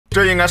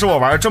这应该是我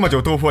玩这么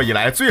久斗破以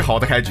来最好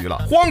的开局了，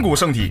荒古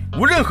圣体，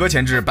无任何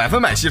前置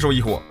，100%吸收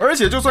异火，而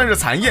且就算是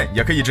残焰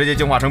也可以直接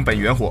净化成本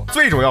源火。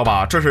最主要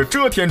吧，这是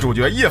遮天主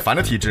角叶凡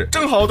的体质，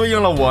正好对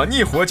应了我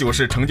逆活九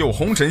世成就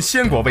红尘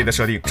仙果位的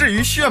设定。至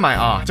于血脉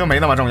啊，就没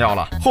那么重要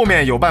了，后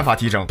面有办法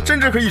提升，甚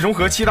至可以融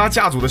合其他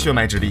家族的血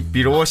脉之力，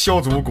比如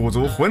枭族、古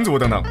族、魂族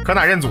等等，可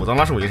哪认祖宗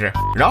了属于是。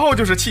然后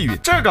就是气运，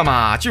这个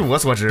嘛，据我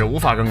所知无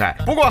法更改，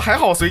不过还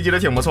好随机的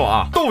挺不错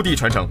啊。斗帝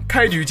传承，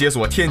开局解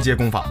锁天阶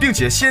功法，并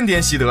且先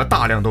天习得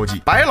大量斗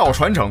技。白老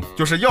传承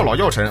就是药老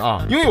药尘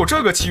啊，拥有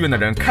这个气运的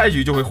人开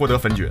局就会获得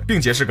分爵，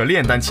并且是个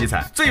炼丹奇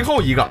才。最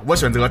后一个我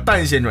选择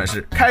丹仙转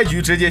世，开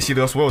局直接习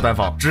得所有丹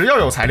方，只要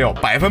有材料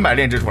100%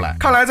炼制出来。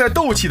看来在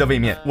斗气的位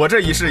面，我这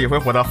一世也会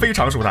活得非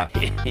常舒坦。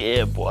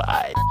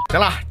行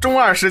了，中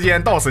二时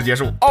间到此结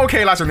束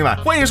 ，OK 了，兄弟们，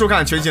欢迎收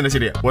看全新的系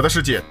列《我的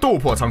世界斗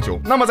破苍穹》。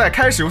那么在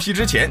开始游戏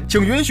之前，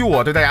请允许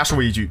我对大家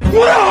说一句，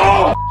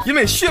因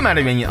为血脉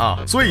的原因啊，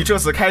所以这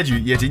次开局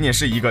也仅仅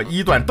是一个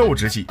一段斗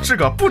之气，是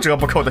个不折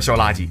不扣的小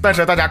垃圾。但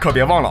是大家可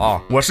别忘了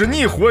啊，我是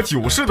逆活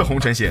九世的红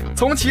尘仙，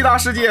从其他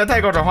世界带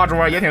个转化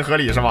桌也挺合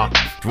理是吧？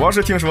主要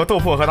是听说斗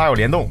破和他有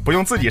联动，不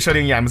用自己设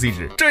定 EMC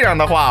值，这样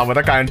的话我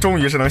的肝终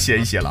于是能歇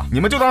一歇了。你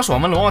们就当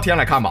爽文龙傲天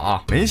来看吧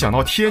啊！没想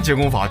到天阶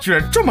功法居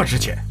然这么值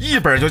钱，一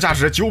本就价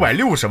值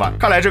960万，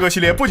看来这个系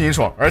列不仅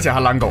爽，而且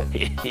还懒狗。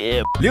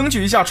领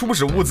取一下初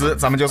始物资，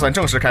咱们就算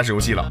正式开始游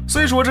戏了。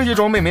虽说这些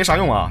装备没啥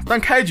用啊，但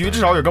开局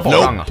至少有个保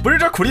障啊！不是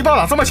这苦力怕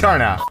咋这么欠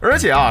呢？而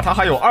且啊，它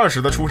还有20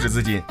的初始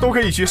资金，都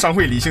可以去商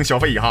会理性消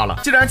费一下了。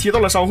既然提到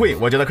了商会，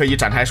我觉得可以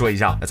展开说一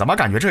下，怎么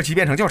感觉这期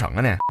变成教程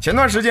了呢？前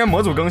段时间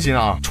模组更新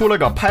啊，出了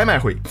个拍卖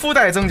会，附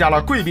带增加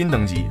了贵宾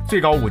等级，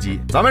最高5级。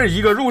咱们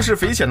一个入世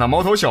匪浅的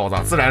毛头小子，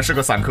自然是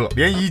个散客，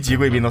连1级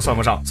贵宾都算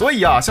不上。所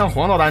以啊，像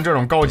黄道丹这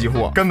种高级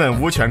货根本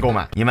无权购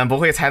买。你们不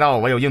会猜到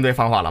我有应对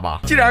方法了吧？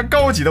既然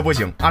高级的不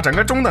行啊，整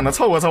个中等的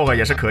凑合凑合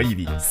也是可以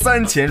的。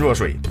3钱若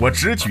水，我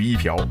只取1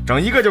瓢，整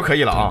一个就可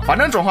以了啊。反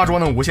正转化桌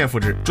能无限复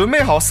制。准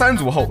备好3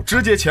组后，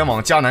直接前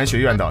往迦南学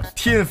院的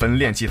天坟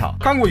炼气塔。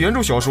看过原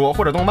著小说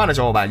或者动漫的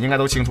小伙伴应该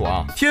都清楚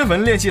啊，天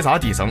坟炼气塔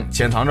底层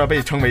潜藏着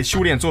被称为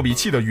修炼作弊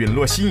器的陨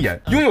落心炎，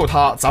拥有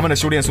它，咱们的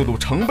修炼速度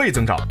成倍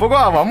增长。不过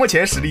我目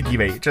前实力低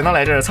微，只能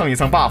来这儿蹭一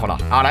蹭 buff 了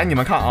啊！来你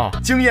们看啊，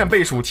经验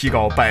倍数提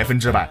高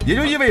100%，也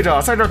就意味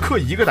着在这儿刻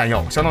1个丹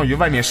药，相当于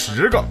外面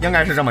10个，应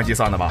该是这么计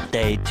算的吧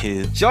 ？Day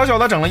 2，小小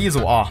的整了一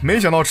组啊，没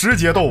想到直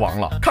接斗王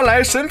了。看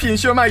来神品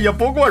血脉也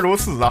不过如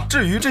此啊。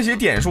至于这些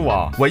点数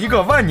啊，我一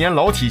个万年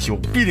老体修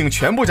必定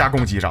全部加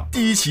攻击上，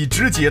第一期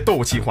直接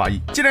斗气化翼。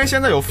既然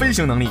现在有飞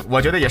行能力，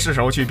我觉得也是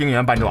时候去冰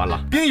原搬砖了。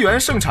冰原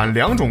盛产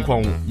2种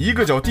矿物，一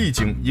个叫地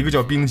精，一个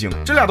叫冰晶。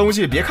这俩东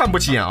西别看不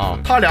起眼啊，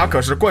它俩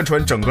可是贯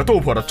穿整个斗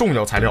破的重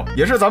要材料，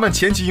也是咱们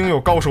前期拥有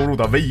高收入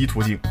的唯一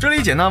途径。这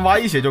里简单挖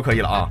一些就可以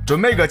了啊，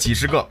准备个几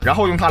10个，然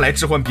后用它来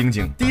置换冰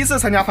晶。第一次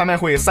参加拍卖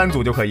会3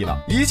组就可以了，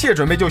一切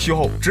准备就绪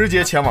后，直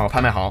接前往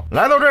拍卖行。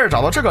来到这儿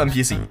找到这个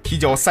NPC， 提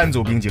交3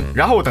组冰晶，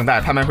然后等待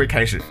拍卖会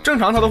开始。正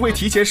常它都会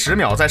提前10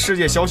秒在世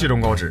界消息中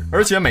告知，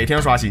而且每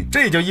天刷新，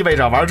这也就意味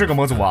着玩这个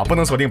模组啊不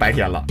能锁定白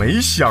天了。没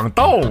想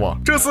到啊，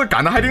这次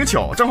赶的还挺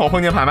巧，正好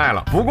碰见拍卖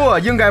了。不过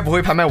应该不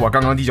会拍卖我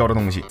刚刚递交的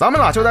东西，咱们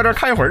俩就在这儿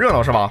看一会儿热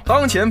闹是吧？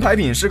当前牌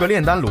品是个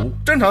炼丹炉，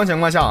正常情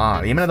况下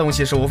啊，里面的东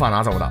西是无法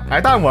拿走的。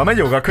哎，但我们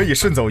有个可以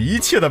顺走一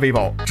切的背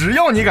包，只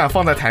要你敢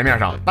放在台面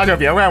上，那就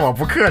别怪我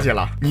不客气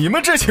了。你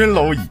们这群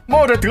蝼蚁，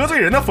冒着得罪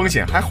人的风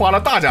险，还花了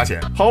大价钱，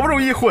好不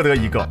容易获得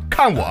一个，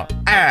看我，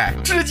哎，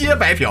直接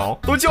白嫖，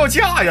都叫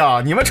价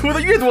呀！你们出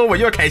的越多，我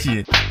越开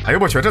心。哎呦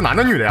我去，这男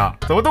的女的呀？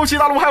怎么斗气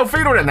大陆还有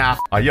非洲人呢？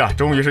哎呀，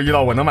终于是遇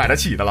到我能买得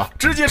起的了，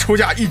直接出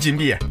价1金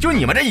币。就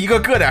你们这一个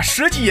个的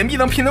10几银币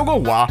能拼得过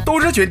我？都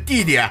是群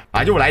弟弟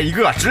啊！又来一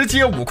个，直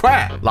接5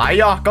块。来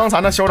呀，刚才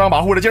那嚣张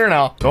跋扈的劲儿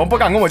呢？怎么不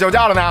敢跟我叫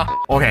价了呢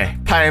 ？OK，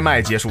 拍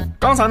卖结束。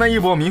刚才那一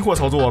波迷惑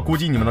操作，估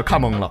计你们都看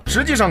懵了。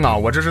实际上啊，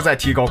我这是在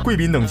提高贵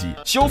宾等级，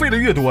消费的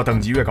越多，等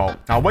级越高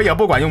啊！我也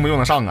不管用不用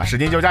得上啊，使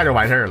劲叫价就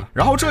完事儿了。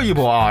然后这一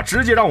波啊，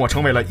直接让我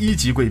成为了1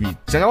级贵宾，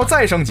想要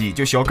再升级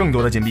就需要更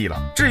多的金币了。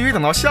至于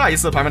等到下一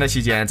次拍卖的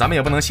期间，咱们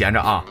也不能闲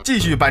着啊，继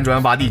续搬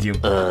砖挖地精。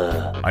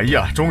哎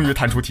呀，终于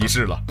弹出提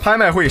示了，拍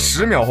卖会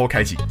10秒后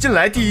开启。进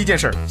来第一件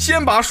事，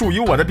先把属于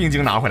我的冰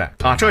晶拿回来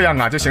啊，这样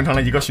啊就形成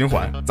了一个循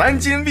环。咱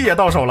金币也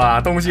到手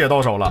了，东西也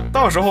到手了，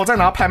到时候再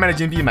拿拍卖的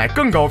金币买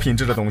更高品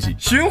质的东西，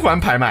循环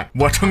拍卖，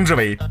我称之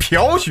为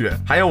飘雪。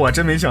还有我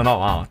真没想到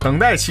啊，等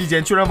待期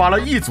间居然挖了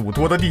1组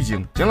多的地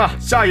精。行了，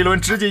下一轮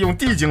直接用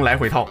地精来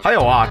回套。还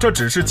有啊，这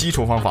只是基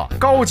础方法，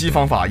高级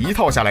方法一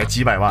套下来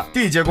几百万，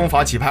地阶功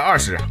法起拍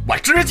20，我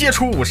直接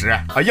出50。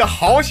哎呀，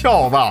好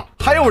小子，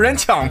还有人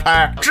抢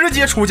拍，直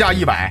接出价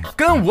100，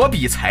跟我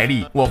比财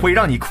力，我会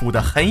让你哭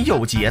得很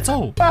有节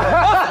奏。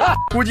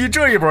估计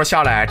这一波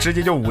下来，直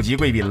接就5级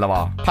贵宾了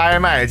吧？拍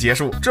卖结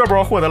束，这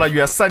波获得了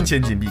约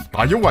3000金币。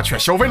哎呦我去，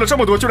消费了这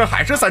么多，居然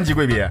还是3级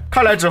贵宾，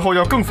看来之后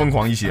要更疯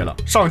狂一些了。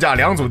上架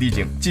2组地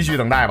精，继续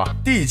等待吧。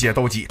地阶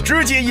斗技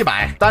直接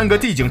100，单个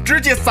地精直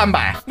接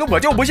300，那我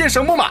就不信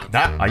升不满的。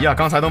哎呀，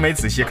刚才都没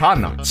仔细看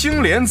呢。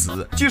青莲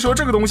子，据说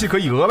这个东西可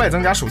以额外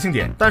增加属性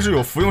点，但是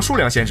有服用数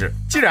量限制。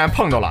既然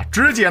碰到了，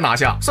直接拿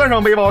下，算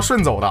上背包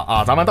顺走的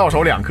啊，咱们到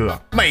手2颗，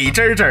美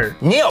滋滋，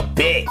牛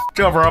逼！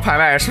这波拍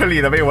卖顺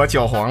利的被我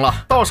搅黄了，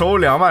到手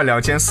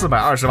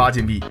22428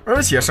金币，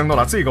而且升到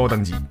了最高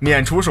等级，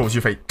免除手续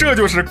费，这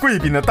就是贵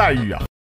宾的待遇啊！